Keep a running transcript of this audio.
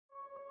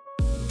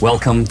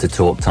Welcome to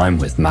Talk Time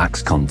with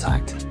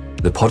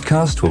MaxContact, the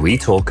podcast where we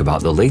talk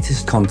about the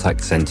latest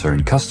contact center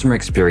and customer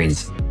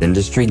experience,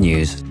 industry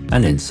news,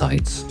 and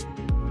insights.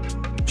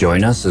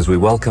 Join us as we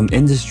welcome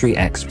industry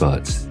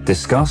experts,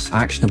 discuss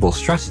actionable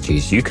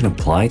strategies you can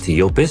apply to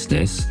your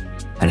business,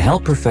 and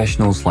help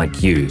professionals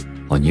like you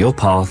on your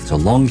path to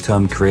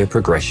long-term career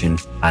progression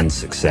and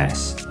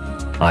success.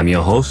 I'm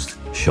your host,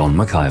 Sean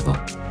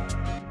Mclver.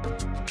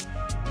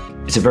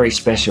 It's a very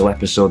special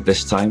episode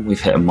this time.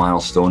 We've hit a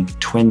milestone,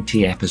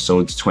 20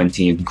 episodes,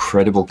 20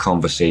 incredible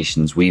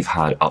conversations we've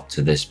had up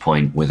to this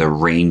point with a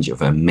range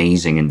of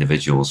amazing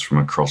individuals from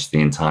across the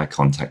entire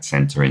contact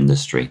center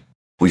industry.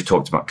 We've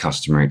talked about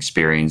customer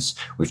experience,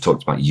 we've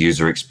talked about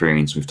user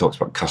experience, we've talked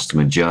about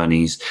customer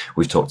journeys,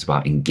 we've talked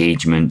about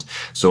engagement.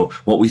 So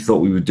what we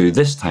thought we would do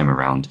this time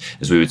around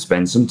is we would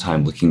spend some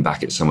time looking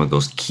back at some of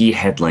those key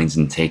headlines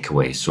and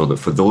takeaways so that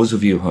for those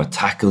of you who are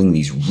tackling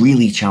these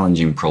really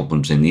challenging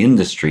problems in the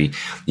industry,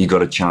 you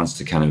got a chance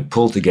to kind of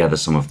pull together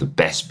some of the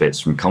best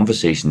bits from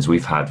conversations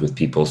we've had with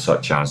people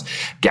such as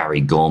Garry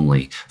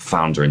Gormley,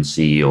 founder and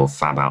CEO of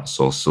Fab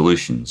Outsourced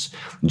Solutions,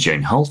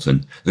 Jayne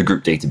Halton, the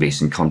Group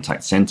Database and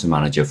Contact Center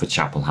Manager for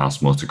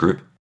Chapelhouse Motor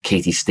Group,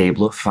 Katie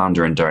Stabler,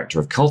 founder and director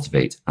of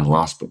CULTIVATE, and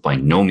last but by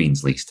no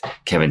means least,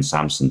 Kevin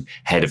Sampson,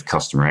 head of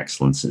customer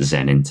excellence at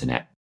Zen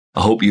Internet.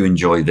 I hope you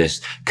enjoy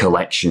this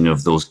collection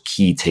of those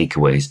key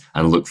takeaways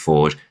and look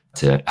forward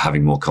to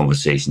having more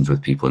conversations with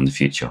people in the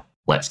future.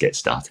 Let's get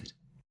started.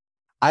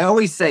 I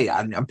always say,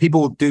 and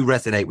people do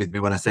resonate with me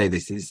when I say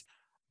this, is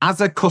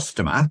as a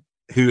customer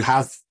who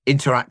has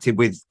interacted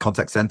with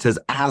contact centers,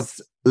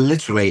 as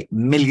literally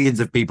millions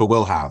of people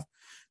will have,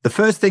 the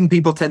first thing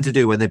people tend to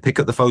do when they pick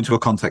up the phone to a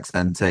contact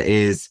center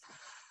is,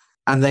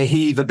 and they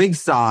heave a big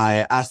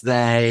sigh as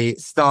they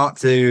start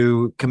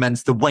to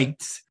commence to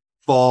wait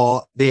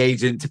for the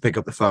agent to pick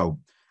up the phone.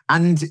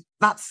 And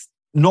that's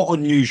not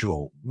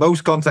unusual.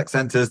 Most contact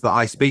centers that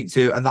I speak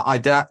to and that I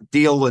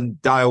deal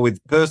and dial with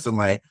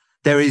personally,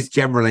 there is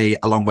generally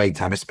a long wait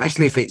time,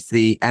 especially if it's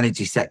the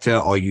energy sector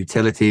or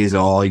utilities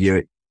or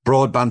your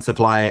broadband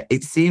supplier.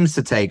 It seems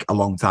to take a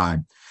long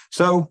time.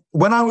 So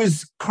when I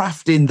was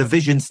crafting the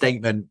vision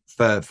statement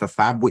for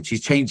Fab, which is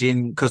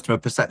changing customer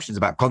perceptions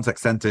about contact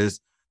centers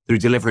through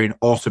delivering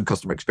awesome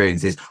customer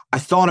experiences, I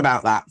thought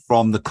about that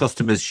from the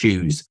customer's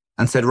shoes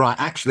and said, right,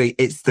 actually,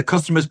 it's the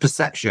customer's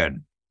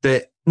perception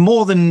that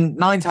more than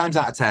 9 times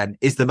out of 10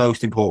 is the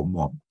most important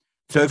one.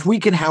 So if we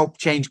can help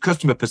change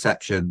customer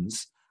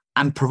perceptions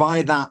and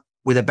provide that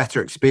with a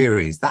better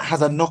experience, that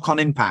has a knock-on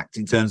impact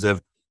in terms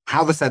of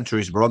how the center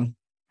is run,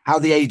 how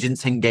the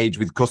agents engage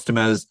with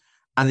customers,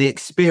 and the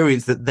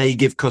experience that they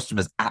give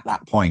customers at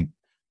that point.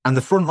 And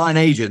the frontline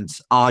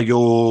agents are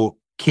your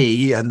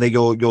key and they're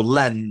your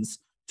lens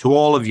to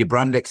all of your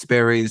brand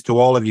experience, to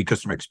all of your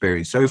customer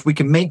experience. So if we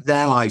can make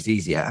their lives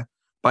easier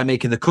by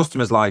making the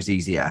customers' lives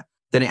easier,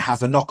 then it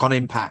has a knock-on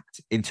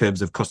impact in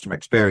terms of customer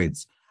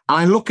experience. And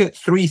I look at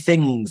 3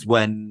 things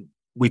when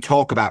we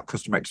talk about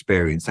customer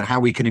experience and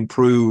how we can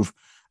improve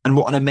and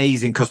what an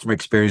amazing customer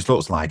experience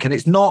looks like. And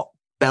it's not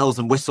bells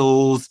and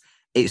whistles.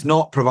 It's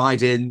not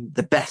providing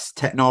the best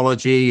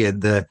technology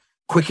and the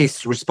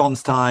quickest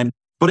response time,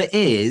 but it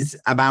is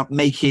about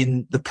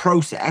making the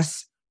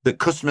process that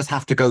customers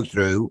have to go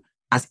through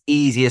as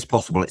easy as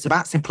possible. It's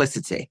about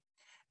simplicity.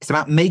 It's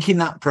about making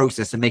that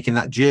process and making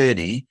that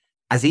journey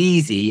as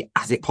easy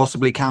as it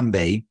possibly can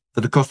be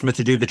for the customer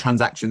to do the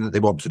transaction that they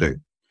want to do.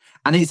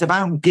 And it's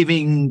about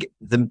giving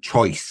them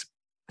choice.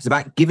 It's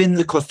about giving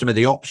the customer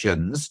the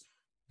options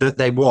that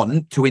they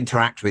want to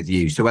interact with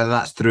you. So whether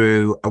that's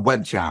through a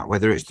web chat,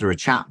 whether it's through a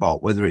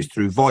chatbot, whether it's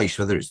through voice,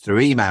 whether it's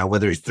through email,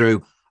 whether it's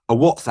through a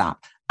WhatsApp,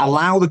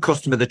 allow the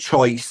customer the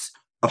choice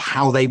of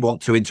how they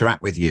want to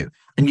interact with you.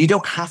 And you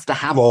don't have to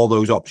have all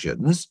those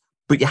options,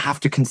 but you have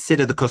to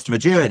consider the customer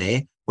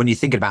journey when you're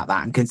thinking about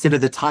that and consider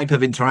the type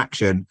of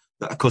interaction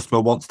that a customer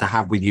wants to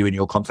have with you in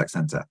your contact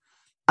center.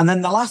 And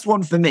then the last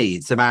one for me,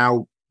 it's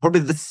about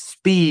probably the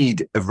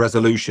speed of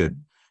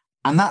resolution.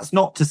 And that's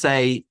not to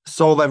say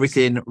solve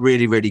everything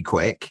really, really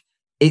quick.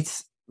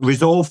 It's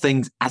resolve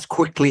things as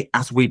quickly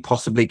as we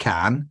possibly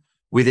can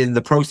within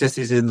the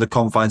processes and the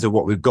confines of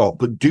what we've got.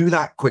 But do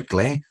that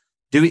quickly,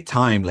 do it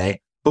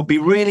timely, but be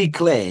really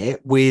clear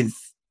with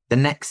the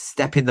next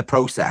step in the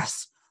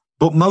process.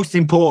 But most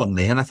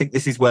importantly, and I think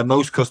this is where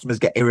most customers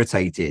get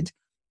irritated,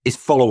 is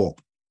follow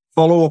up.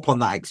 Follow up on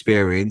that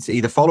experience.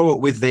 Either follow up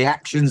with the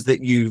actions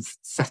that you've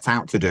set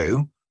out to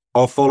do,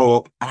 or follow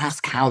up and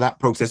ask how that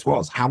process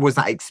was. How was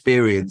that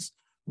experience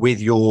with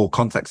your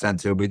contact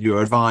center, with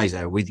your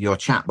advisor, with your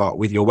chatbot,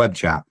 with your web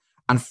chat,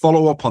 and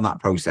follow up on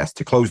that process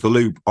to close the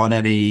loop on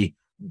any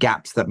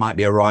gaps that might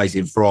be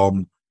arising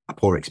from a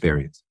poor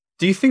experience.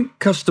 Do you think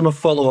customer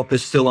follow-up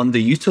is still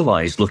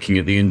underutilized looking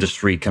at the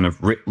industry kind of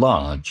writ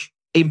large?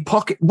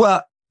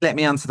 Well, let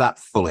me answer that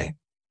fully.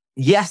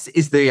 Yes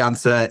is the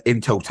answer in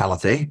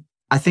totality.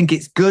 I think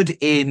it's good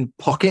in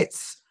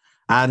pockets,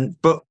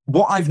 but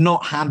what I've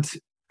not had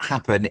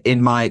happen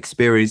in my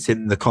experience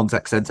in the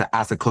contact center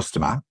as a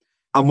customer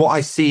And what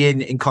I see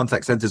in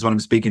contact centers when I'm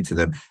speaking to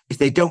them is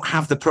they don't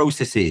have the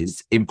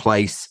processes in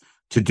place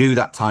to do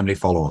that timely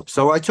follow-up.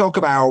 So I talk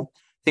about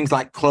things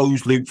like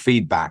closed loop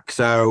feedback.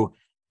 So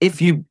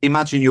if you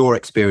imagine your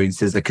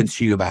experience as a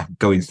consumer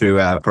going through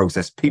a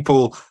process,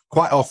 people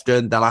quite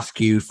often, they'll ask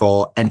you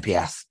for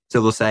NPS.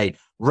 So they'll say,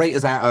 rate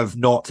us out of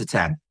 0 to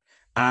 10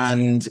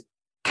 and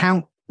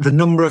count the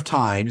number of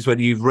times when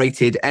you've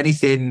rated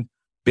anything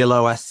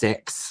below a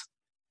 6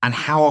 and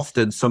how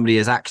often somebody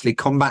has actually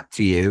come back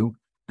to you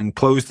and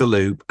closed the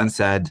loop and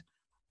said,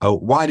 oh,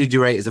 why did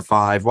you rate as a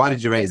 5? Why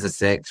did you rate as a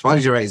 6? Why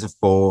did you rate as a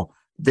 4?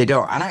 They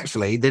don't. And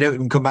actually, they don't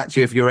even come back to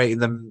you if you're rating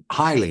them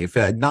highly, if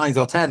they're 9s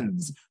or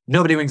 10s.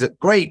 Nobody rings it.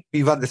 Great,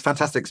 you've had this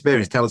fantastic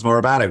experience. Tell us more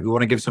about it. We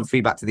want to give some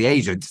feedback to the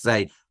agent to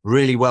say,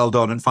 really well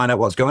done and find out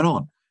what's going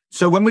on.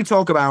 So when we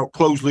talk about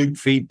closed loop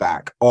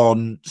feedback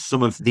on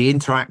some of the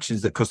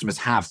interactions that customers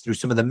have through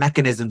some of the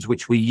mechanisms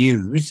which we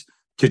use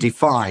to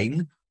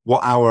define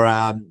what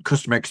our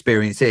customer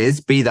experience is,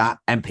 be that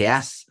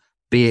NPS,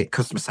 be it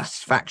customer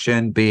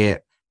satisfaction, be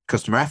it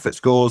customer effort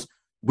scores,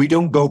 we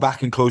don't go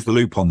back and close the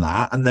loop on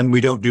that. And then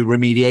we don't do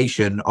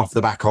remediation off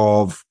the back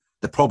of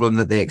the problem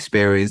that they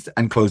experienced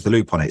and close the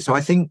loop on it. So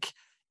I think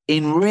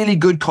in really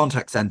good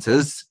contact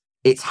centers,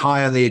 it's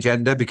high on the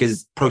agenda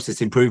because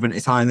process improvement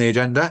is high on the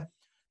agenda.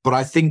 But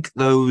I think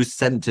those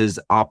centers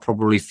are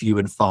probably few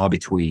and far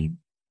between.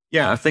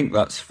 Yeah, I think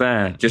that's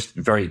fair. Just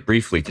very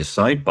briefly to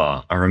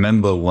sidebar, I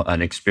remember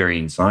an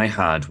experience I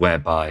had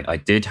whereby I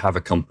did have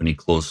a company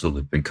close the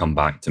loop and come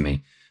back to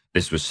me.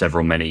 This was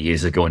many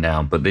years ago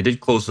now, but they did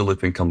close the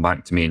loop and come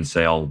back to me and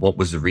say, oh, what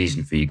was the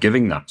reason for you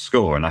giving that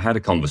score? And I had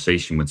a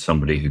conversation with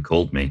somebody who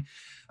called me.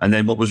 And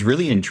then what was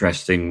really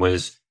interesting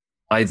was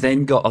I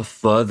then got a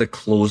further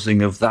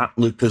closing of that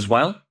loop as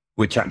well,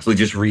 which actually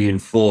just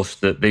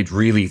reinforced that they'd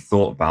really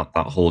thought about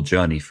that whole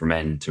journey from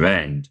end to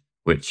end,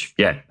 which,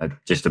 yeah,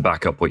 just to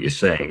back up what you're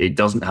saying, it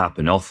doesn't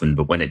happen often,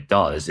 but when it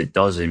does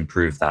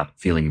improve that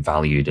feeling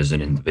valued as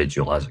an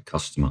individual, as a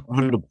customer.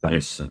 100%. And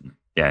it's,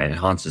 it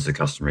enhances the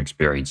customer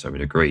experience, I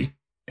would agree.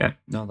 Yeah,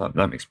 no,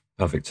 that makes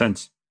perfect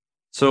sense.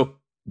 So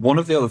one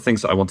of the other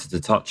things that I wanted to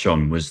touch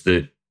on was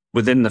that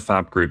within the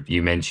Fab Group,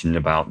 you mentioned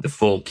about the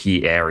 4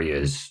 key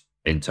areas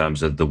in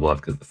terms of the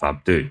work that the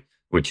Fab do,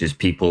 which is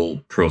people,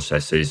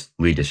 processes,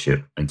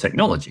 leadership, and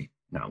technology.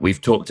 Now,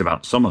 we've talked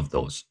about some of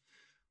those.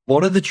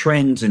 What are the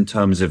trends in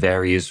terms of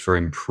areas for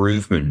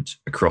improvement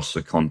across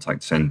the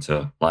contact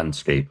center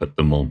landscape at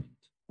the moment?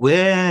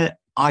 Where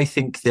I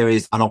think there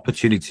is an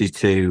opportunity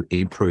to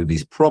improve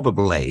is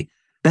probably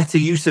better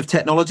use of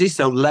technology.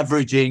 So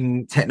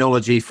leveraging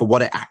technology for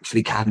what it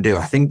actually can do.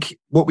 I think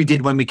what we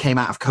did when we came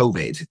out of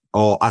COVID,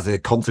 or as a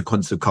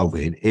consequence of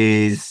COVID,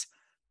 is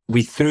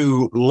we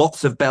threw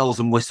lots of bells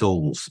and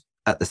whistles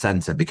at the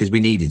center because we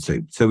needed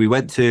to. So we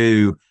went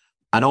to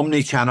an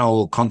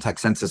omni-channel contact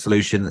center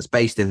solution that's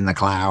based in the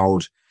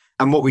cloud.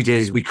 And what we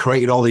did is we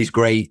created all these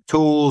great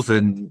tools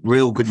and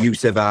real good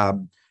use of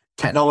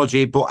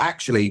technology, but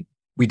actually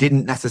we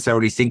didn't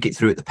necessarily think it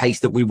through at the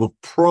pace that we would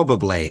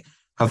probably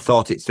have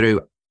thought it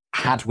through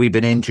had we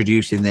been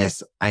introducing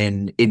this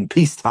in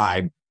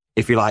peacetime,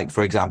 if you like,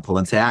 for example,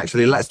 and say,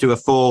 actually, let's do a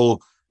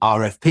full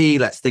RFP.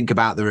 Let's think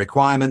about the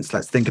requirements.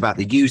 Let's think about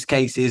the use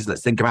cases.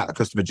 Let's think about the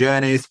customer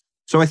journeys.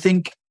 So I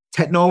think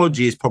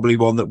technology is probably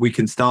one that we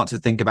can start to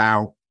think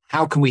about.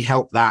 How can we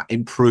help that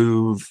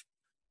improve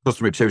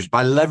customer experience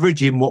by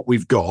leveraging what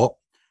we've got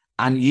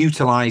and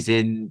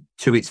utilizing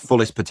to its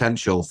fullest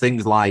potential?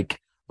 Things like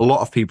a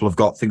lot of people have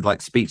got things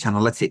like speech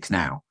analytics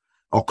now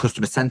or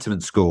customer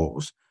sentiment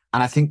scores.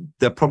 And I think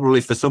they're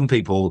probably for some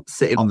people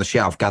sitting on the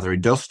shelf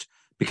gathering dust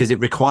because it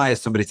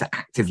requires somebody to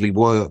actively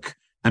work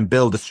and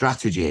build a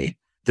strategy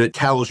that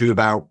tells you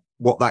about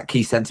what that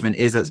key sentiment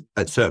is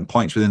at certain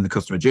points within the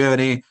customer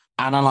journey,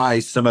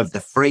 analyze some of the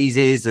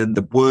phrases and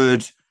the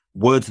words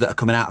that are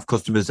coming out of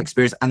customers'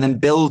 experience, and then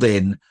build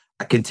in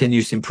a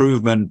continuous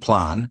improvement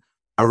plan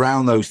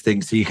around those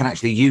things so you can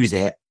actually use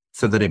it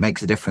so that it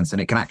makes a difference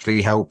and it can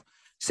actually help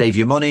save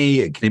you money,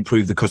 it can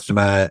improve the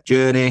customer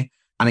journey,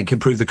 and it can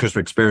improve the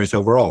customer experience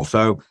overall.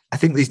 So I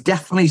think there's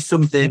definitely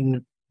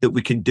something that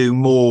we can do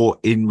more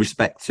in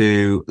respect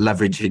to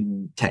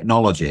leveraging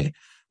technology.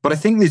 But I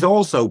think there's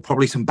also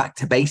probably some back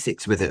to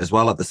basics with it as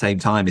well at the same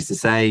time, is to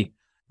say,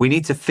 we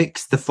need to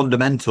fix the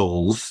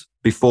fundamentals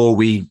before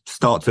we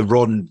start to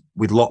run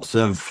with lots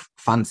of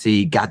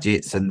fancy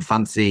gadgets and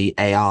fancy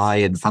AI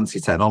and fancy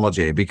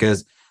technology,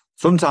 because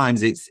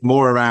sometimes it's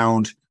more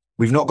around,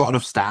 we've not got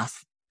enough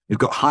staff. We've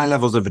got high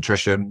levels of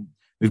attrition.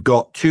 We've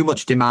got too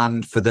much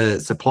demand for the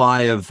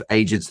supply of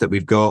agents that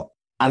we've got.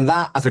 And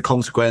that, as a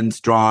consequence,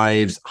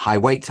 drives high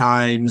wait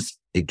times.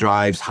 It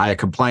drives higher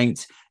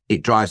complaints.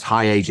 It drives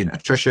high agent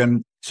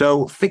attrition.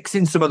 So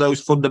fixing some of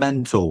those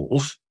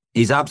fundamentals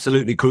is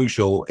absolutely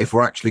crucial if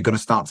we're actually going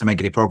to start to make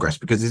any progress,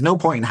 because there's no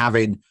point in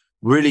having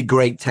really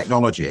great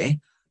technology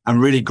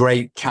and really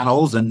great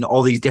channels and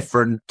all these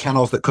different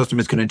channels that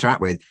customers can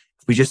interact with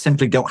if we just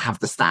simply don't have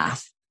the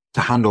staff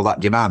to handle that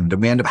demand.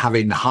 And we end up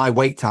having high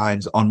wait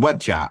times on web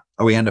chat,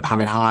 or we end up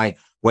having high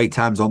wait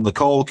times on the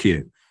call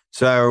queue.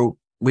 So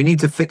We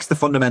need to fix the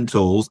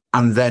fundamentals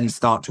and then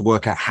start to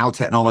work out how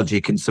technology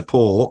can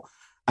support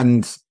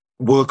and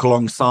work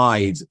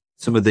alongside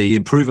some of the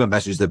improvement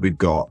measures that we've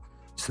got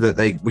so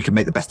that we can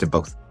make the best of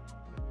both.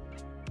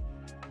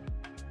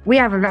 We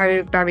have a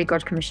very, very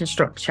good commission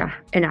structure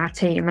in our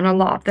team, and a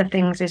lot of the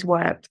things is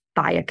worked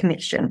by a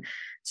commission.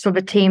 So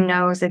the team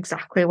knows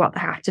exactly what they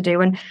have to do.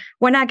 And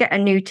when I get a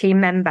new team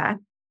member,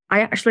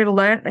 I actually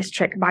learnt this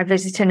trick by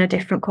visiting a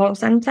different call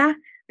centre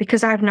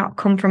because I've not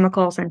come from a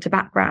call centre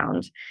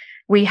background.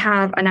 We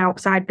have an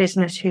outside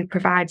business who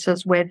provides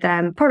us with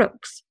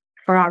products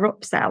for our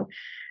upsell.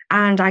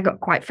 And I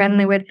got quite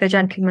friendly with the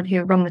gentleman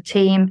who run the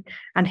team,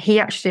 and he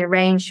actually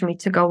arranged for me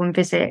to go and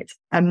visit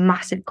a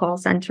massive call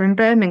centre in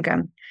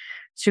Birmingham.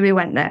 So we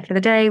went there for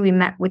the day, we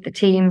met with the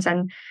teams,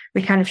 and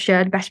we kind of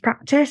shared best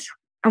practice.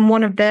 And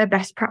one of their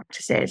best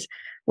practices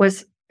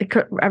was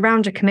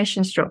around a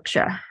commission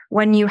structure.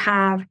 When you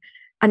have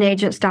an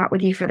agent start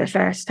with you for the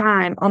first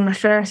time, on the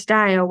first day,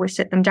 I always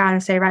sit them down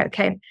and say, right,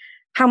 okay,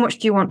 how much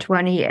do you want to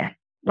earn a year?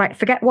 Like,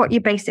 forget what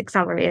your basic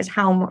salary is.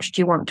 How much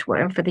do you want to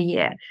earn for the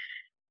year?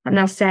 And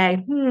they'll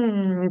say,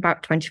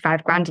 about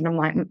 25 grand. And I'm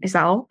like, is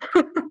that all?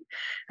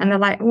 And they're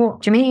like,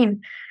 what do you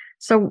mean?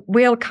 So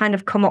we'll kind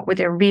of come up with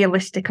a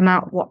realistic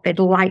amount of what they'd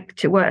like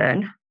to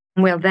earn.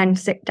 And we'll then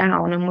sit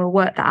down and we'll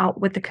work that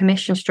out with the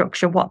commission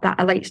structure, what that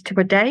relates to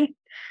a day.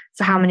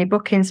 So how many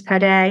bookings per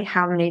day,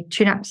 how many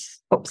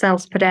tune-ups,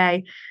 upsells per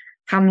day,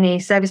 how many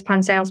service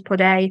plan sales per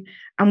day.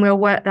 And we'll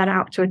work that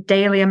out to a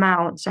daily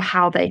amount, so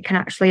how they can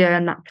actually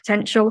earn that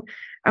potential.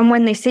 And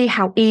when they see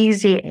how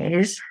easy it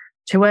is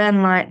to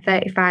earn like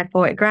 35,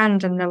 40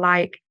 grand, and they're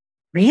like,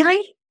 really?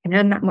 You can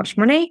earn that much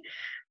money?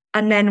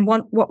 And then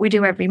what we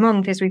do every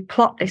month is we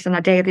plot this on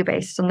a daily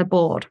basis on the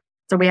board.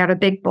 So we have a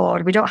big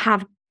board. We don't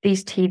have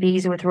these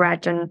TVs with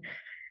red and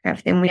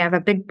everything. We have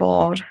a big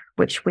board,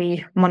 which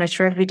we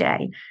monitor every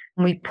day.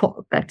 And we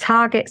put the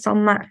targets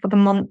on that for the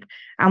month.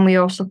 And we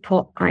also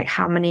put like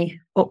how many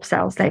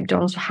upsells they've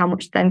done, so how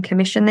much then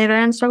commission they've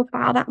earned so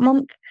far that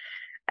month.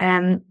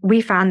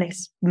 We found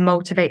this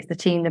motivates the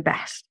team the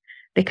best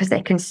because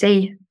they can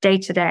see day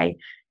to day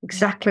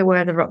exactly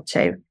where they're up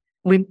to.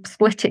 We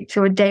split it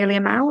to a daily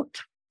amount.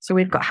 So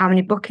we've got how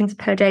many bookings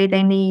per day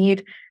they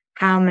need,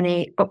 how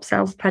many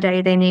upsells per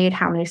day they need,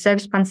 how many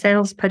service plan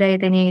sales per day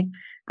they need.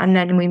 And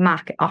then we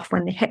mark it off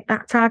when they hit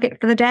that target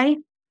for the day.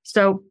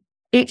 So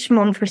each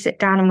month we sit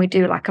down and we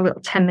do like a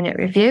little 10-minute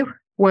review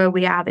where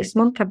we are this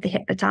month. Have they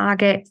hit the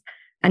targets?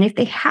 And if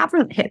they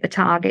haven't hit the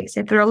targets,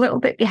 if they're a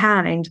little bit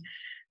behind,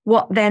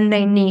 what then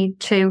they need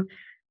to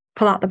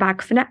pull out the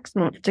bag for next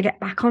month to get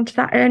back onto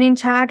that earning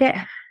target.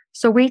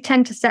 So we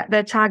tend to set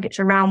their targets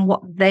around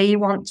what they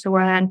want to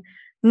earn,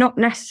 not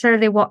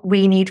necessarily what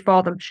we need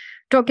for them.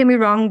 Don't get me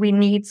wrong, we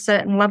need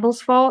certain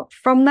levels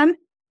from them,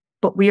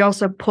 but we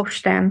also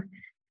push them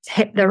to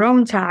hit their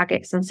own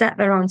targets and set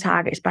their own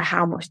targets by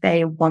how much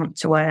they want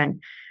to earn.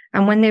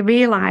 And when they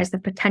realise the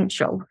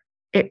potential,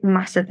 it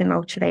massively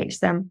motivates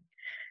them.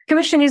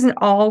 Commission isn't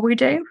all we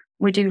do.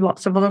 We do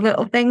lots of other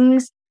little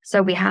things.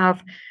 So we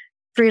have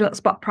 3 little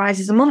spot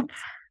prizes a month.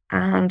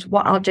 And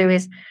what I'll do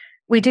is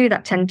we do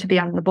that tend to be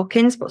on the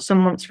bookings, but some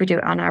months we do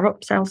it on our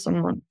upsell,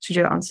 some months we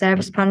do it on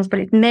service plans, but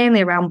it's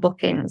mainly around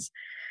bookings.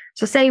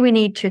 So say we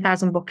need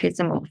 2,000 bookings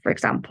a month, for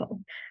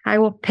example. I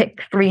will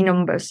pick 3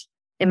 numbers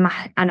and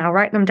I'll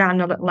write them down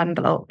in a little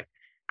envelope.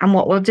 And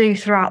what we'll do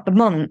throughout the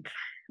month,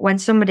 when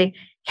somebody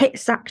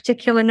hits that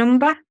particular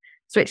number,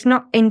 so it's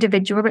not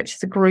individual,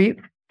 it's a group,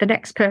 the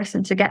next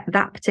person to get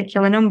that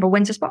particular number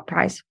wins a spot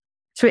prize.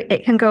 So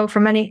it can go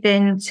from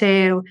anything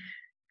to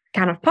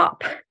can of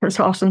pop and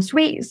sauce and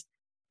sweets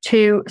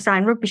to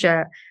signed rugby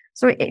shirt.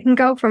 So it can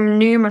go from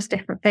numerous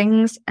different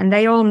things, and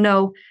they all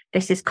know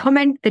this is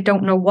coming. They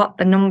don't know what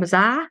the numbers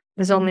are.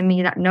 There's only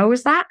me that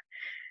knows that.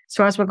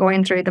 So as we're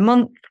going through the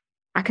month,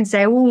 I can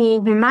say, oh,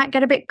 we might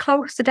get a bit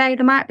close today.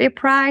 There might be a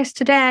prize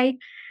today.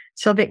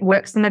 So it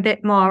works them a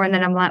bit more. And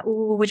then I'm like,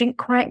 oh, we didn't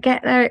quite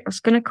get there. It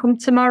was going to come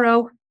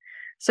tomorrow.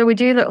 So we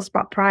do little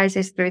spot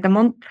prizes through the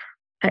month.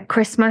 At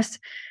Christmas,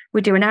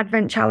 we do an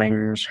advent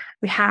challenge.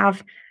 We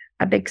have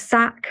a big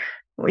sack,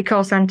 what we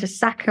call Santa's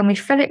sack, and we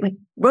fill it with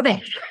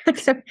rubbish.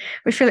 So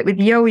we fill it with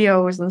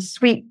yo-yos and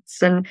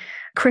sweets and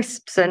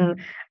crisps,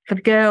 and for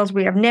the girls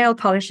we have nail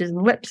polishes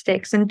and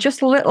lipsticks and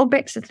just little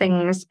bits of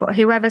things. But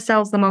whoever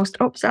sells the most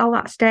upsell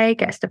that day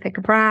gets to pick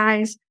a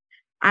prize.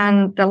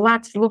 And the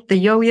lads love the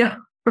yo-yos.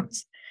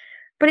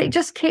 But it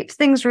just keeps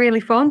things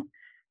really fun,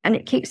 and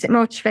it keeps it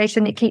motivated,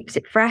 and it keeps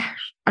it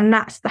fresh. And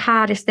that's the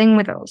hardest thing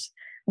with us.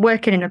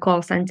 Working in a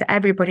call centre,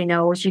 everybody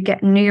knows you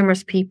get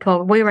numerous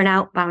people. We're an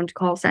outbound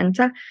call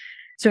centre,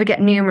 so we get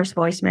numerous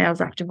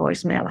voicemails after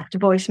voicemail after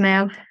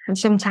voicemail. And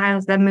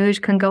sometimes their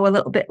mood can go a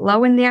little bit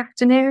low in the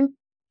afternoon.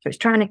 So it's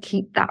trying to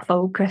keep that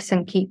focus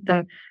and keep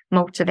them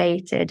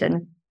motivated,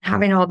 and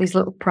having all these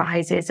little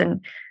prizes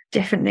and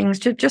different things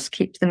just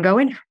keeps them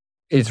going.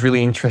 It's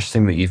really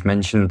interesting that you've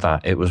mentioned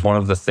that. It was one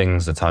of the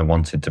things that I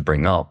wanted to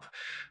bring up,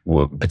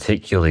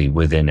 particularly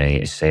within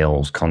a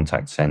sales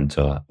contact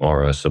center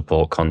or a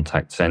support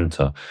contact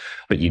center,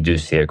 but you do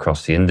see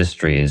across the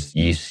industry, is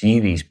you see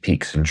these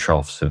peaks and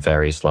troughs of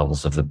various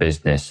levels of the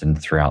business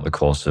and throughout the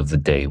course of the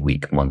day,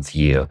 week, month,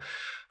 year,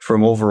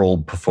 from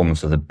overall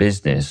performance of the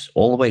business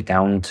all the way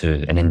down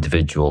to an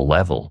individual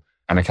level.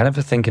 And I kind of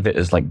think of it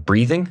as like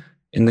breathing.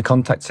 In the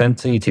contact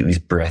center, you take these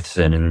breaths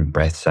in and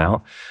breaths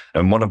out.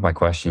 And one of my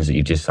questions that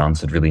you just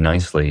answered really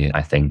nicely,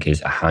 I think,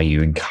 is how you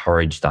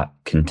encourage that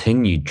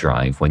continued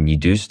drive when you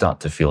do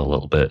start to feel a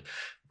little bit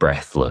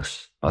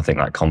breathless. I think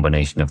that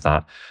combination of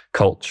that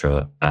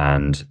culture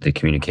and the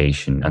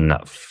communication and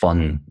that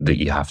fun that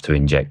you have to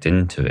inject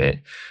into it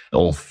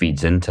all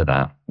feeds into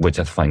that, which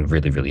I find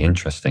really, really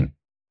interesting.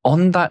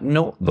 On that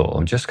note, though,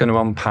 I'm just going to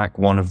unpack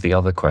one of the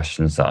other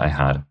questions that I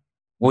had.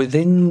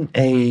 Within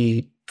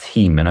a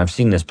team, and I've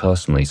seen this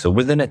personally, so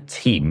within a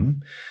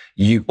team,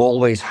 you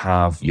always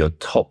have your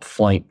top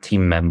flight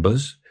team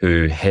members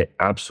who hit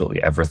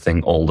absolutely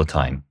everything all the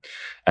time.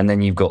 And then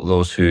you've got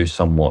those who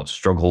somewhat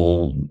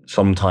struggle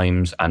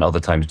sometimes and other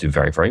times do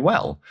very, very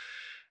well.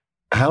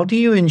 How do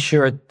you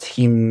ensure a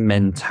team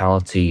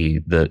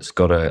mentality that's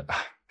got a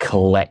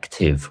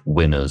collective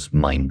winner's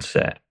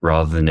mindset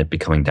rather than it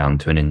becoming down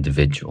to an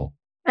individual?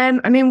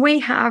 We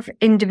have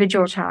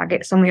individual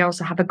targets and we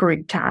also have a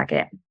group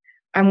target.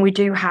 And we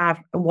do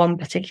have one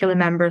particular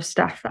member of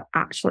staff that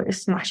actually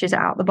smashes it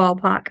out the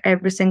ballpark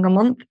every single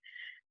month.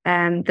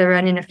 They're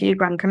earning a few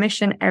grand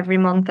commission every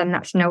month, and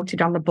that's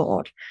noted on the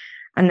board.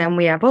 And then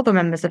we have other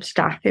members of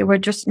staff who are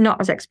just not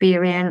as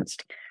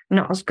experienced,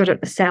 not as good at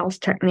the sales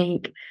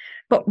technique.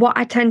 But what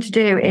I tend to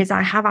do is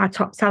I have our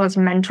top sellers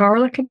mentor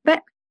a little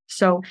bit.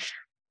 So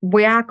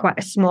we are quite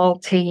a small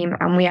team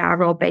and we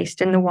are all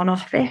based in the one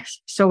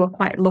office. So we're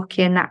quite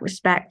lucky in that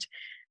respect.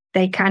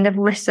 They kind of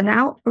listen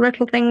out for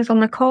little things on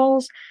the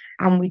calls,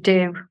 and we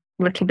do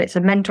little bits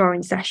of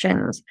mentoring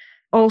sessions.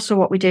 Also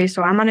what we do,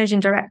 so our managing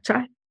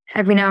director,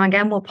 every now and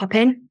again will pop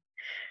in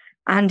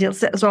and he'll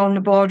sit us all in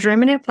the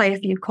boardroom and he'll play a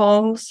few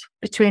calls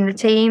between the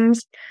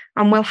teams,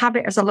 and we'll have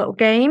it as a little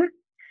game.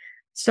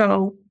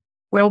 So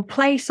we'll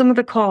play some of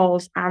the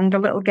calls, and the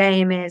little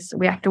game is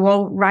we have to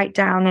all write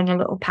down in a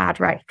little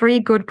pad, right, 3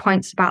 good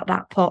points about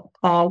that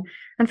call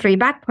and 3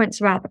 bad points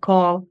about the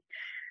call.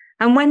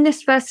 And when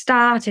this first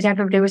started,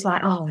 everybody was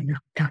like, oh, no,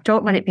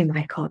 don't let it be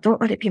my call.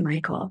 Don't let it be my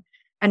call.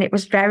 And it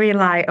was very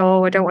like,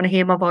 oh, I don't want to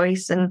hear my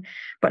voice.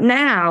 But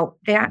now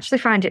they actually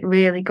find it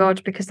really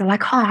good because they're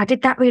like, oh, I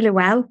did that really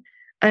well.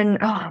 And,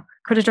 oh,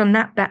 could have done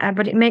that better.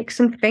 But it makes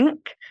them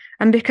think.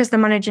 And because the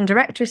managing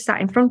director is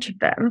sat in front of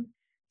them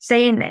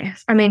saying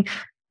this,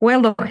 we're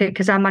lucky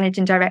because our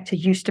managing director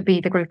used to be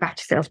the group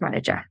after sales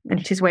manager and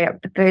it's his way up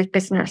the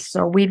business.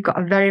 So we've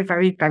got a very,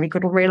 very, very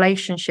good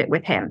relationship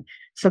with him.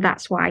 So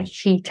that's why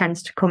he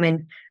tends to come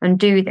in and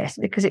do this,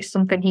 because it's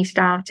something he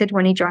started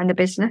when he joined the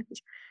business.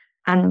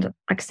 And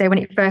like I say, when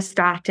it first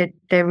started,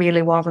 they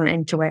really wasn't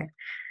into it.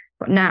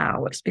 But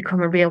now it's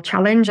become a real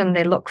challenge and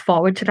they look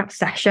forward to that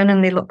session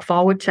and they look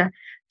forward to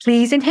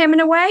pleasing him in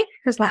a way.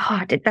 It's like, oh,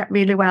 I did that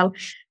really well.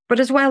 But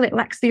as well, it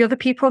lets the other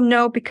people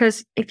know,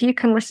 because if you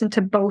can listen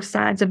to both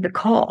sides of the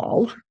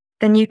call,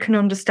 then you can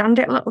understand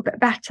it a little bit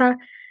better.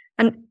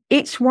 And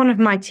each one of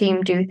my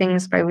team do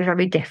things very,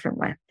 very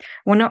differently.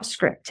 We're not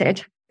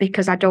scripted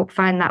because I don't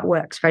find that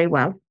works very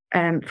well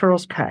for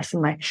us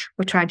personally.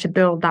 We're trying to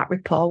build that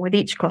rapport with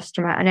each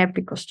customer, and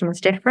every customer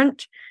is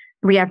different.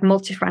 We have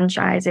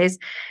multi-franchises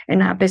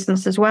in our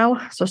business as well.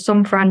 So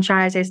some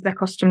franchises, their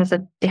customers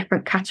are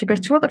different categories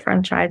to other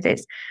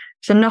franchises.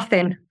 So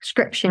nothing,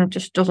 scription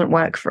just doesn't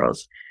work for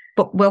us.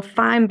 But we'll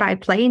find by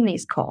playing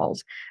these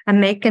calls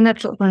and making the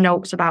little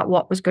notes about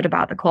what was good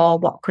about the call,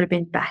 what could have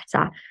been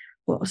better,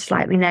 what was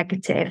slightly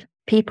negative.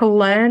 People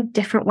learn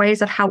different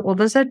ways of how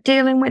others are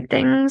dealing with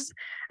things.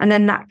 And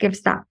then that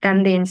gives them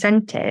the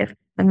incentive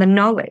and the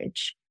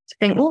knowledge to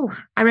think, oh,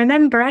 I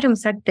remember Adam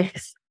said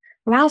this.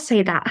 Well, I'll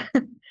say that.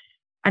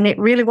 And it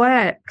really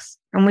works.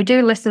 And we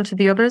do listen to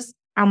the others.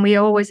 And we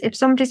always, if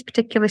somebody's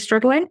particularly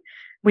struggling,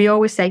 we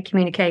always say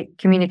communicate,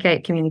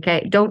 communicate,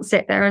 communicate. Don't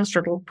sit there and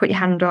struggle. Put your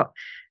hand up,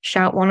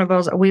 shout one of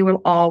us. We will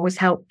always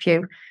help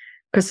you,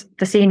 because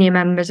the senior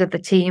members of the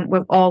team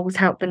will always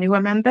help the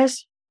newer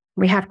members.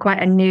 We have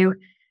quite a new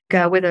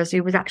girl with us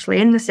who was actually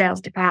in the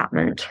sales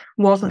department,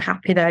 wasn't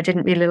happy there,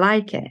 didn't really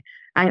like it,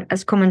 and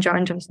has come and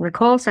joined us in the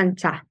call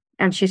centre.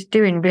 And she's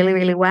doing really,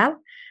 really well.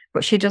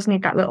 But she does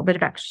need that little bit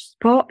of extra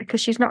support because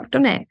she's not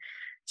done it.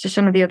 So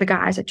some of the other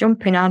guys are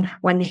jumping on.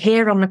 When they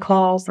hear on the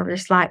calls, they're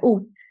just like,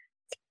 oh,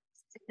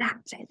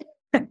 that's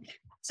it.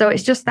 So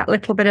it's just that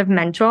little bit of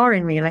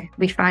mentoring, really.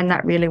 We find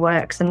that really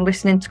works, and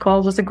listening to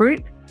calls as a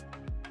group.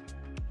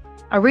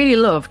 I really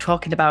love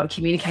talking about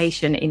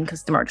communication in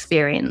customer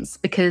experience,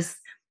 because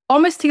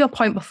almost to your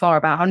point before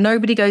about how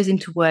nobody goes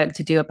into work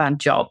to do a bad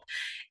job,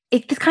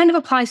 it kind of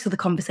applies to the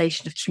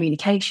conversation of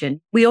communication.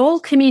 We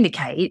all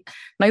communicate.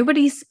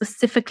 Nobody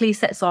specifically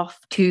sets off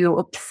to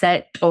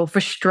upset or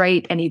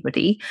frustrate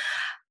anybody.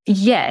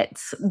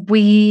 Yet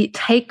we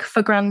take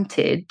for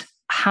granted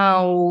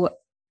how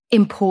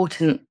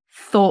important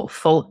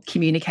thoughtful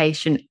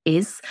communication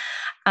is.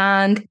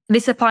 And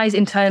this applies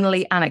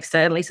internally and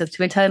externally. So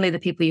to internally, the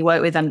people you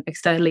work with, and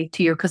externally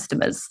to your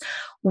customers.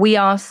 We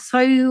are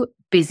so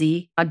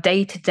busy, our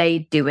day-to-day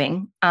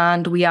doing,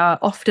 and we are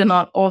often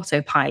on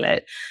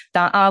autopilot,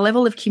 that our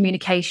level of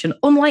communication,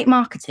 unlike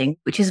marketing,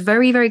 which is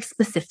very, very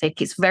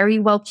specific, it's very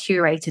well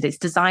curated, it's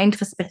designed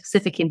for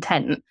specific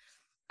intent.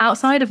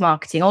 Outside of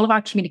marketing, all of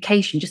our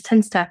communication just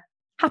tends to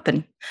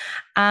happen.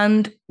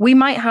 And we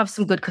might have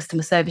some good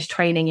customer service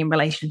training in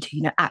relation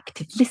to,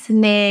 active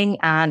listening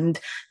and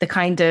the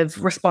kind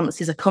of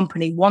responses a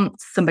company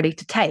wants somebody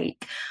to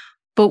take.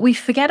 But we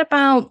forget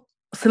about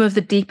some of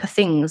the deeper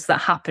things that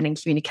happen in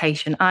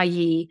communication,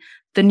 i.e.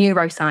 the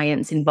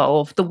neuroscience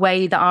involved, the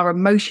way that our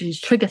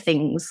emotions trigger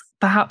things,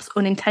 perhaps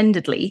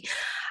unintendedly.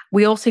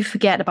 We also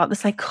forget about the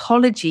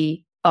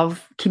psychology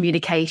of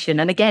communication,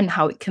 and again,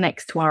 how it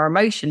connects to our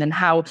emotion, and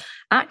how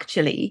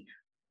actually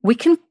we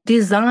can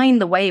design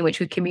the way in which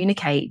we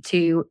communicate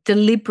to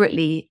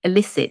deliberately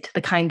elicit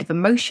the kind of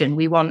emotion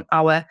we want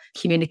our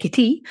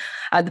communicatee,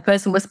 the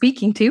person we're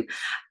speaking to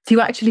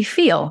actually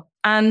feel.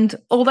 And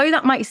although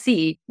that might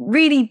seem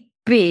really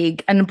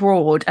big and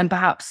broad and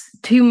perhaps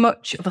too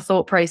much of a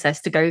thought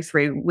process to go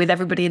through with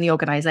everybody in the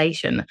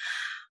organization,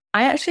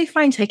 I actually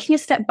find taking a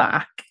step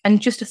back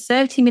and just a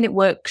 30-minute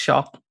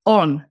workshop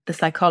on the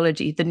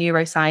psychology, the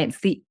neuroscience,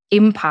 the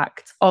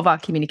impact of our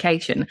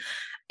communication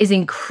is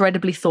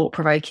incredibly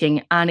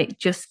thought-provoking. And it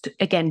just,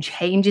 again,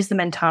 changes the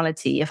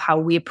mentality of how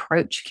we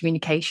approach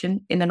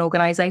communication in an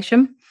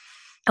organization.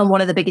 And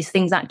one of the biggest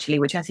things, actually,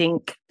 which I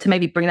think, to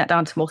maybe bring that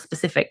down to more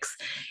specifics,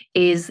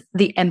 is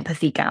the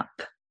empathy gap.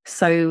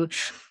 So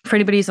for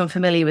anybody who's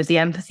unfamiliar with the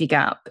empathy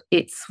gap,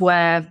 it's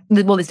where,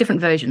 well, there's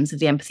different versions of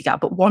the empathy gap,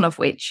 but one of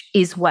which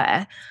is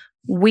where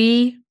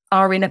we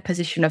are in a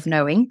position of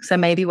knowing. So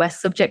maybe we're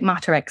subject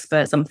matter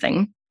expert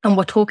something, and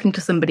we're talking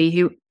to somebody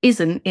who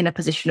isn't in a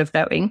position of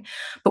knowing,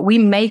 but we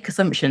make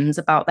assumptions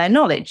about their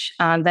knowledge,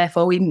 and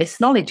therefore we miss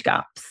knowledge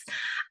gaps.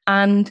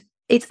 And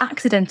it's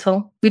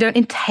accidental. We don't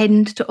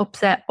intend to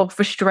upset or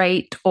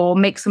frustrate or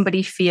make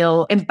somebody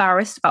feel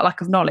embarrassed about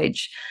lack of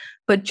knowledge.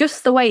 But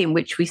just the way in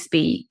which we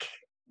speak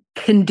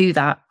can do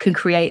that, can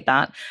create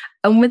that.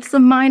 And with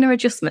some minor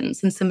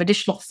adjustments and some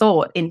additional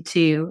thought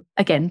into,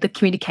 again, the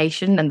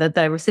communication and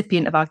the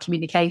recipient of our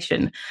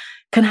communication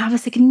can have a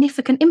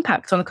significant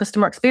impact on the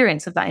customer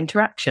experience of that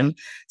interaction.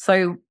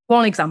 So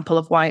one example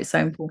of why it's so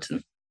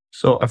important.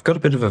 So I've got a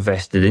bit of a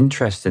vested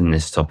interest in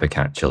this topic,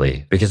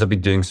 actually, because I've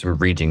been doing some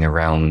reading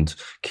around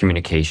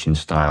communication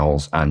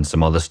styles and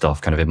some other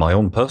stuff kind of in my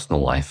own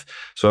personal life.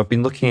 So I've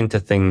been looking into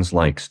things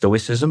like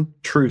stoicism,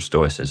 true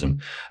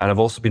stoicism, and I've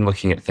also been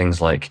looking at things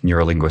like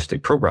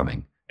neurolinguistic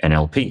programming,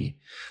 NLP.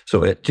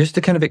 So just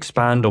to kind of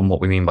expand on what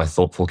we mean by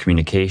thoughtful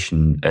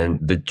communication and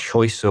the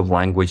choice of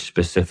language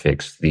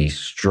specifics, the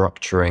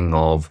structuring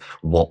of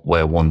what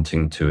we're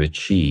wanting to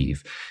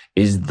achieve,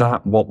 is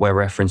that what we're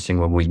referencing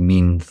when we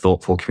mean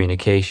thoughtful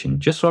communication?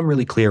 Just so I'm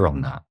really clear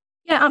on that.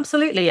 Yeah,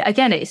 absolutely.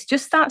 Again, it's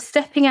just that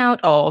stepping out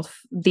of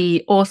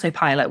the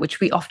autopilot, which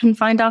we often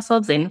find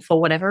ourselves in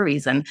for whatever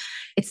reason.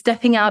 It's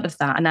stepping out of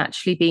that and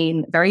actually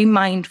being very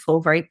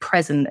mindful, very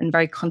present, and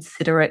very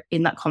considerate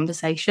in that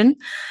conversation.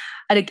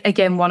 And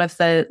again,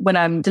 when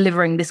I'm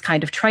delivering this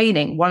kind of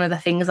training, one of the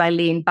things I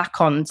lean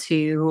back on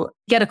to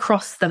get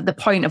across the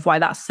point of why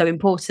that's so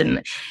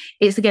important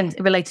is, again,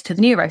 related to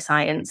the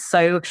neuroscience.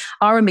 So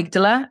our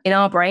amygdala in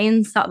our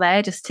brains sat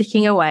there just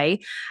ticking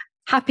away,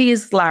 happy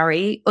as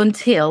Larry,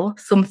 until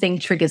something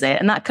triggers it.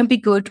 And that can be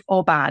good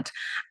or bad.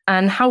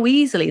 And how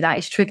easily that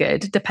is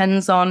triggered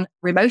depends on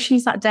our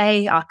emotions that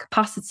day, our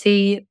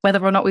capacity,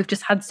 whether or not we've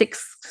just had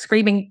 6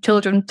 screaming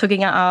children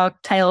tugging at our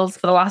tails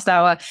for the last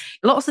hour.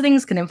 Lots of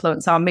things can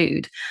influence our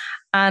mood.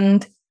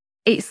 And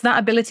it's that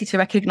ability to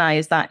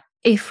recognize that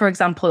if, for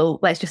example,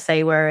 let's just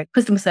say we're a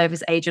customer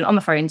service agent on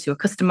the phone to a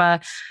customer,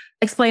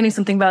 explaining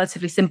something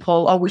relatively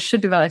simple, or which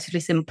should be relatively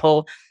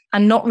simple,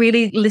 and not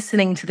really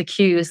listening to the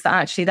cues that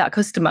actually that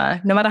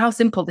customer, no matter how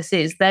simple this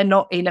is, they're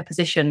not in a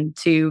position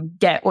to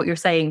get what you're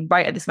saying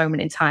right at this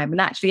moment in time. And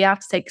actually you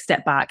have to take a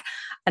step back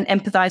and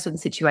empathize with the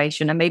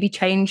situation and maybe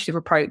change your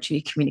approach in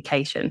your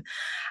communication.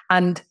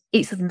 And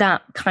it's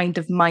that kind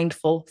of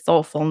mindful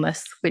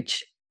thoughtfulness,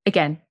 which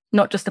again,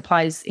 not just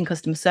applies in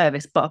customer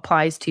service, but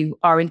applies to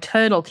our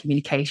internal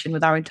communication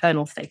with our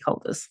internal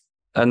stakeholders.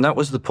 And that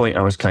was the point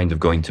I was kind of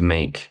going to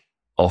make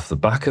off the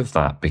back of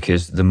that,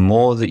 because the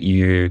more that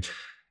you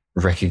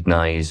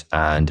recognize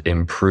and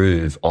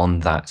improve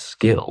on that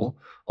skill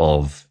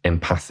of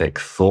empathic,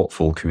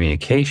 thoughtful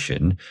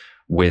communication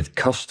with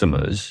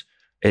customers,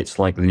 it's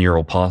like the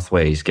neural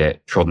pathways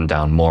get trodden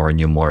down more and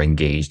you're more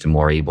engaged and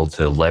more able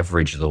to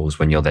leverage those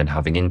when you're then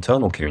having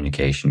internal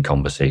communication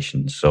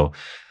conversations. So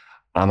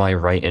am I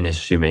right in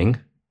assuming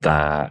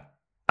that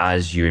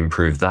as you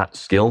improve that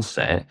skill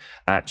set,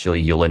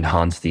 actually you'll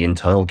enhance the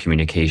internal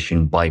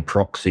communication by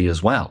proxy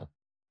as well?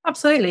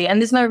 Absolutely.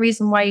 And there's no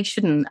reason why you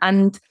shouldn't.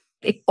 And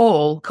it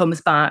all comes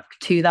back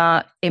to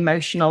that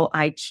emotional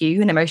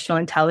IQ and emotional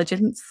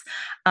intelligence.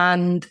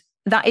 And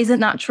that isn't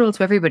natural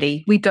to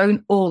everybody. We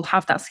don't all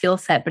have that skill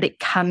set, but it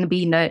can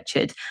be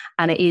nurtured.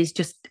 And it is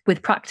just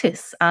with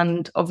practice.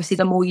 And obviously,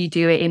 the more you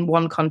do it in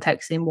one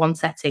context, in one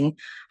setting,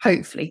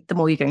 hopefully, the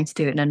more you're going to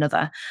do it in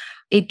another.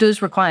 It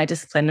does require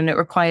discipline, and it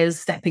requires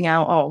stepping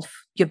out of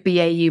your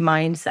BAU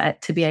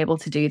mindset to be able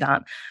to do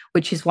that,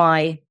 which is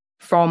why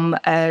from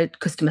a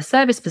customer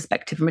service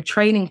perspective, from a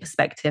training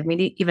perspective, I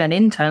mean, even an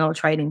internal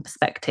training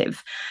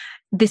perspective,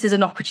 this is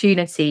an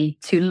opportunity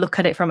to look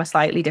at it from a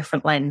slightly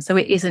different lens. So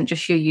it isn't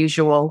just your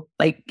usual,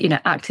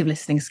 active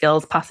listening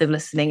skills, passive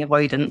listening,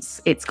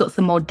 avoidance. It's got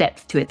some more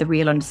depth to it, the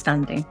real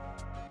understanding.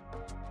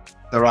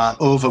 There are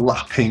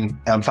overlapping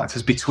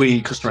factors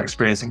between customer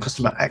experience and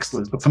customer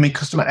excellence. But for me,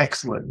 customer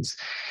excellence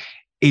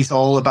is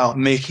all about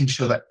making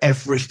sure that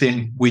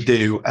everything we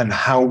do and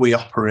how we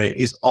operate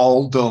is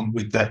all done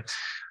with the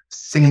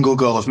single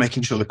goal of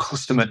making sure the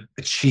customer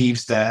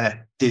achieves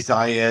their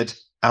desired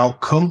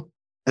outcome.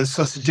 And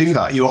so to do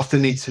that, you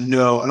often need to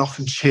know and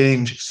often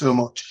change so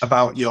much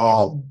about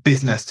your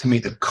business to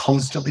meet the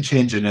constantly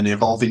changing and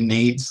evolving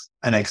needs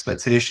and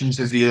expectations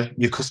of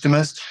your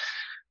customers.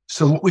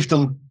 So what we've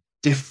done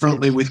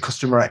differently with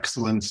customer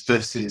excellence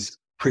versus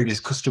previous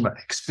customer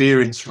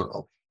experience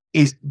role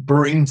is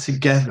bring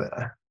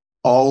together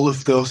all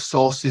of those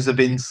sources of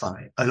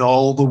insight and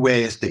all the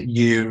ways that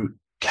you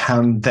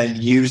can then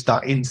use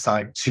that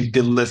insight to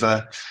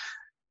deliver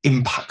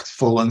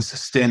impactful and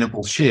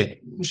sustainable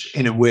change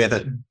in a way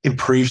that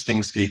improves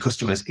things for your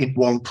customers in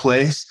one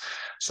place.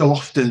 So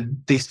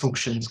often these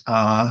functions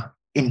are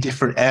in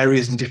different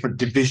areas and different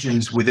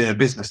divisions within a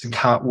business and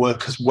can't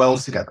work as well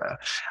together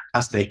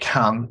as they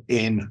can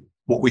in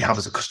what we have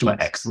as a customer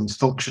excellence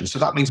function. So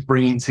that means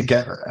bringing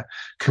together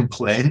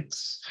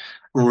complaints,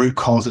 root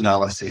cause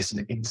analysis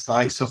and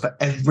insight. So for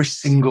every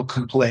single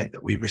complaint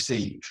that we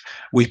receive,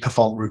 we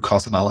perform root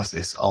cause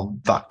analysis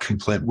on that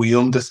complaint. We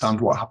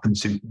understand what happened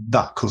to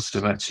that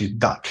customer, to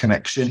that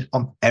connection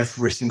on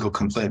every single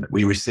complaint that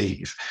we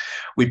receive.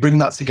 We bring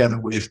that together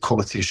with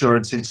quality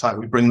assurance insight.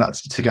 We bring that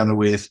together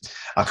with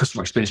our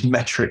customer experience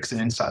metrics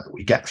and insight that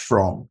we get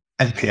from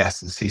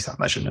NPS and CSAT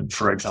measurement,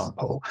 for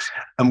example.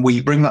 And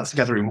we bring that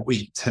together in what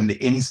we term the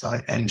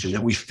insight engine,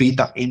 and we feed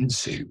that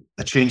into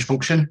a change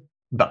function.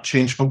 That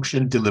change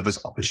function delivers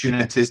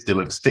opportunities,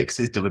 delivers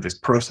fixes, delivers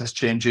process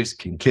changes,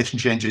 communication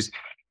changes,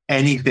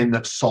 anything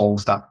that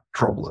solves that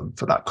problem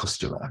for that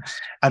customer.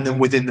 And then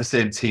within the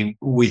same team,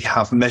 we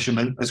have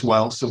measurement as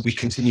well. So we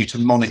continue to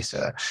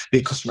monitor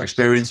the customer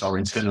experience, our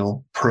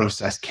internal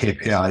process,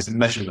 KPIs and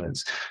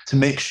measurements to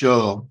make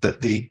sure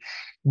that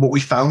what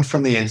we found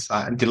from the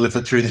insight and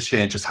delivered through the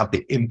changes have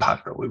the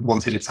impact that we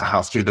wanted it to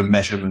have through the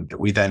measurement that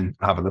we then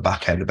have at the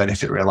back end, the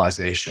benefit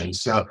realization.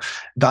 So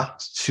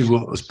that, to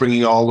us,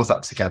 bringing all of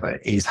that together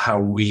is how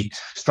we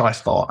strive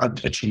for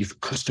and achieve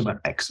customer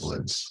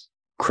excellence.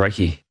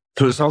 Crikey.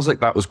 So it sounds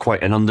like that was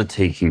quite an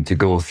undertaking to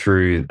go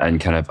through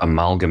and kind of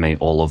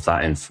amalgamate all of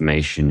that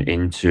information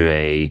into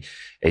a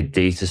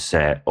data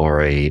set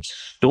or a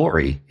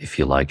story, if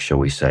you like, shall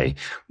we say,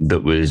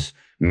 that was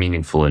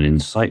meaningful and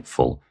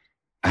insightful.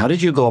 How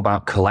did you go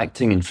about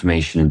collecting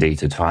information and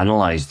data to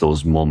analyze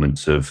those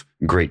moments of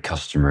great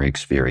customer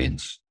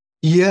experience?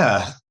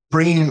 Yeah,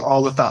 bringing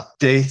all of that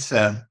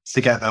data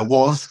together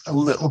was a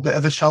little bit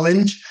of a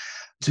challenge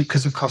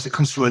because, of course, it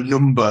comes from a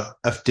number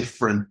of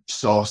different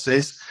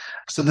sources.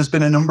 So there's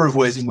been a number of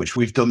ways in which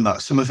we've done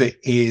that. Some of it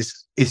is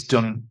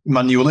done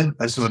manually,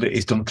 and some of it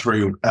is done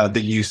through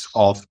the use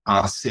of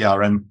our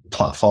CRM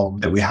platform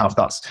that we have.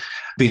 That's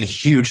been a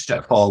huge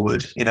step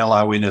forward in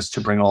allowing us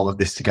to bring all of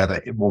this together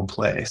in one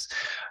place.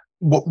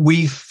 What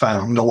we've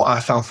found, or what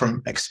I found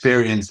from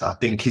experience, I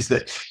think, is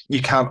that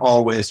you can't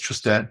always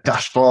trust a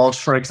dashboard,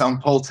 for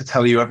example, to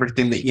tell you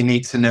everything that you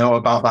need to know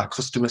about that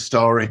customer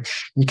story.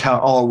 You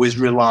can't always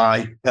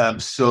rely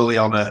solely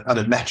on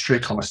a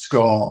metric, on a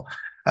score,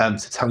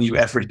 to tell you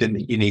everything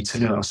that you need to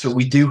know. So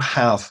we do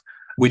have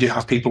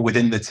people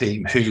within the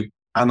team who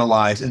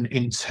analyze and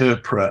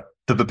interpret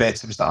the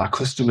verbatims that our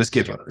customers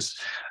give us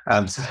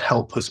to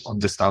help us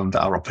understand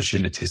our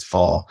opportunities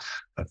for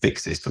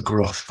fixes, for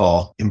growth,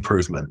 for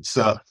improvement.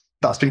 So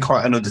that's been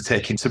quite an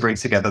undertaking to bring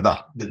together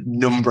the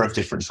number of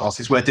different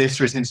sources where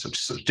data is in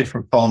such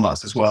different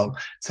formats as well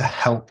to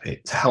help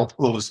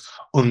us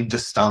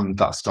understand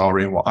that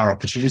story and what our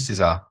opportunities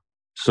are.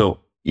 So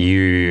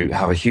you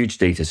have a huge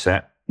data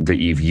set that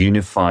you've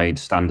unified,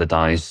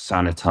 standardized,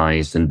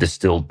 sanitized, and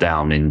distilled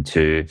down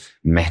into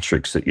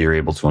metrics that you're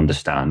able to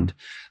understand.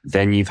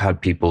 Then you've had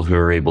people who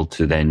are able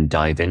to then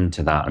dive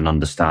into that and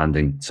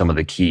understanding some of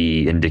the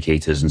key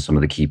indicators and some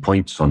of the key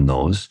points on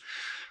those.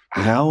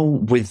 How,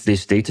 with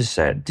this data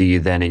set, do you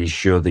then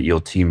ensure that your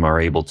team are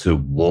able to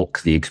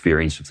walk the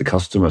experience of the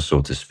customer,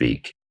 so to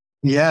speak?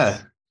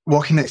 Yeah,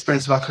 walking the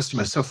experience of our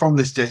customers. So from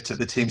this data,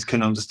 the teams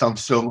can understand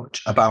so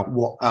much about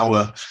what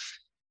our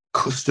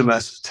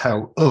customers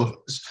tell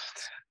us.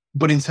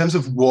 But in terms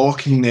of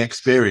walking the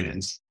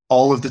experience,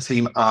 all of the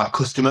team are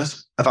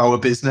customers of our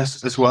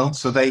business as well.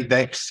 So they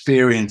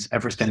experience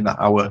everything that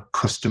our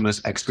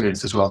customers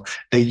experience as well.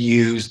 They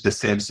use the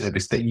same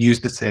service, they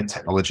use the same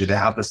technology, they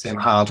have the same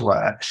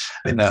hardware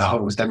in their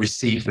homes, they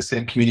receive the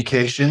same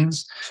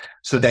communications.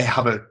 So they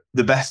have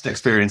the best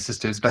experiences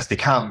to as best they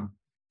can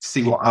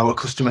see what our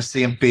customers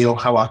see and feel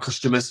how our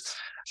customers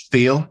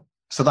feel.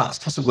 So that's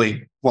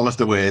possibly one of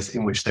the ways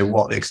in which they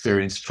want the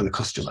experience for the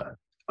customer.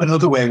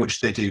 Another way in which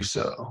they do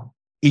so,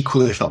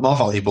 equally if not more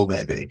valuable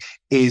maybe,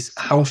 is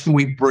how often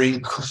we bring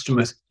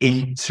customers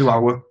into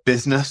our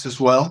business as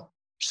well.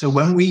 So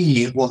when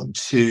we want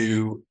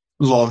to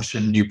launch a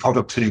new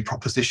product, a new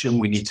proposition,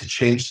 we need to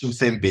change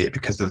something, be it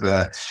because of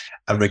a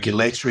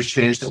regulatory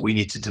change that we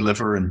need to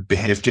deliver and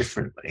behave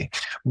differently.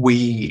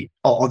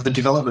 Or the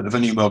development of a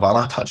new mobile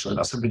app, actually,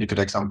 that's a really good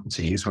example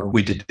to use where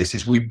we did this,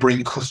 is we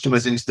bring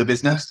customers into the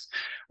business.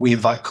 We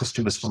invite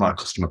customers from our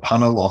customer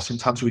panel, or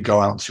sometimes we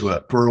go out to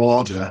a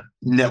broader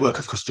network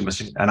of customers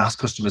and ask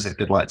customers if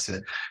they'd like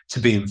to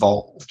be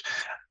involved.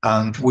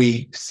 And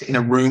we sit in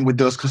a room with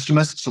those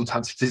customers,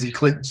 sometimes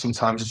physically,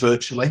 sometimes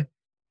virtually,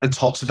 and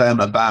talk to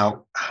them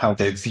about how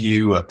they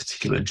view a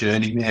particular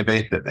journey,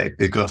 maybe that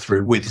they go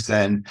through with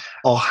Zen,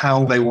 or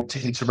how they want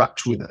to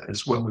interact with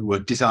us. When we were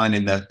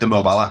designing the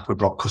mobile app, we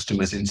brought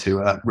customers into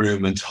a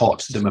room and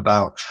talked to them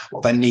about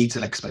what their needs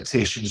and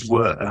expectations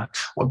were,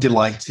 what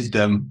delighted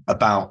them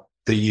about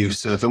the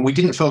use of, and we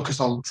didn't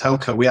focus on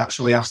telco. We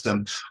actually asked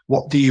them,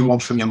 what do you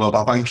want from your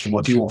mobile banking?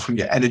 What do you want from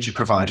your energy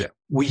provider?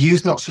 We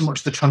used not so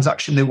much the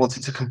transaction they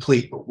wanted to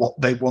complete, but what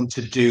they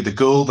wanted to do, the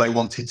goal they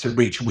wanted to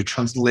reach. And we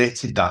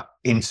translated that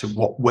into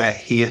what we're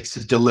here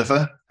to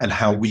deliver and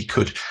how we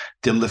could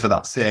deliver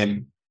that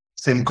same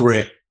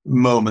great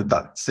moment,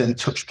 that same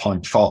touch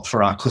point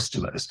for our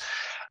customers.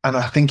 And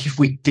I think if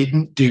we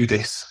didn't do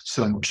this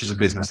so much as a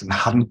business and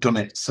hadn't done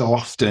it so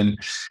often,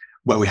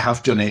 where we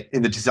have done it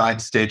in the design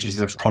stages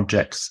of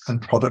projects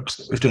and products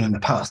that we've done in the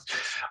past,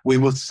 we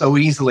would so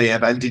easily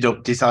have ended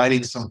up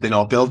designing something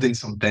or building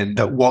something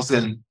that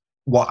wasn't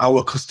what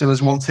our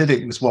customers wanted.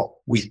 It was what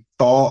we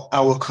thought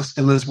our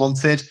customers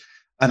wanted.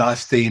 And I've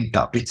seen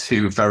that be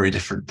two very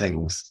different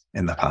things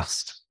in the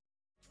past.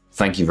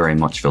 Thank you very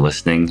much for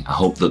listening. I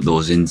hope that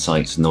those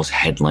insights and those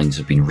headlines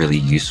have been really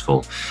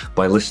useful.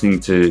 By listening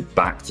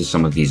back to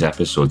some of these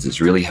episodes,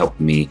 it's really helped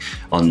me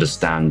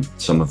understand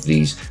some of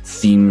these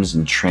themes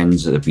and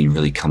trends that have been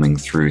really coming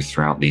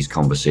throughout these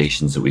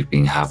conversations that we've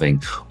been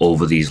having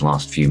over these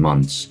last few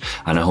months.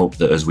 And I hope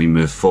that as we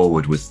move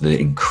forward with the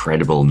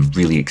incredible and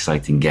really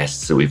exciting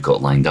guests that we've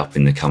got lined up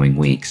in the coming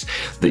weeks,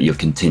 that you'll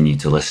continue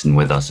to listen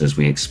with us as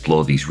we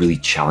explore these really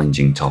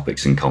challenging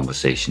topics and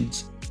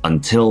conversations.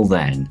 Until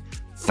then,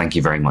 thank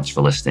you very much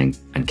for listening,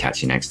 and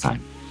catch you next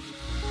time.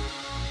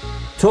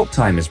 Talk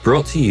Time is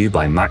brought to you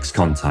by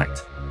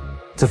MaxContact.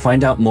 To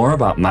find out more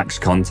about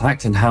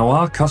MaxContact and how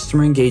our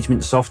customer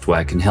engagement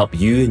software can help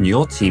you and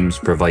your teams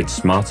provide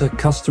smarter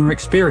customer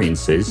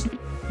experiences,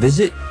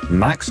 visit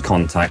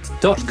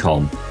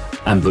maxcontact.com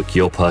and book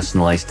your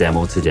personalized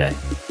demo today.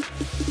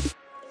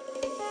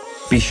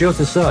 Be sure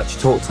to search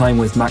Talk Time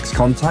with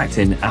MaxContact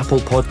in Apple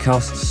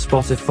Podcasts,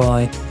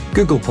 Spotify,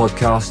 Google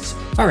Podcasts,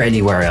 or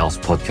anywhere else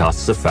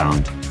podcasts are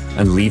found,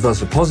 and leave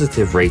us a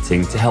positive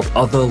rating to help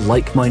other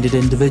like-minded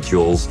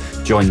individuals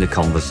join the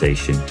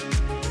conversation.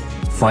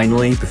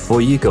 Finally,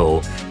 before you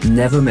go,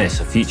 never miss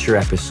a future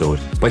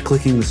episode by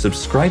clicking the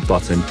subscribe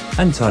button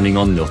and turning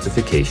on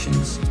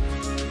notifications.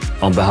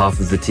 On behalf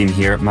of the team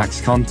here at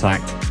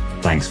MaxContact,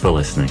 thanks for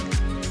listening.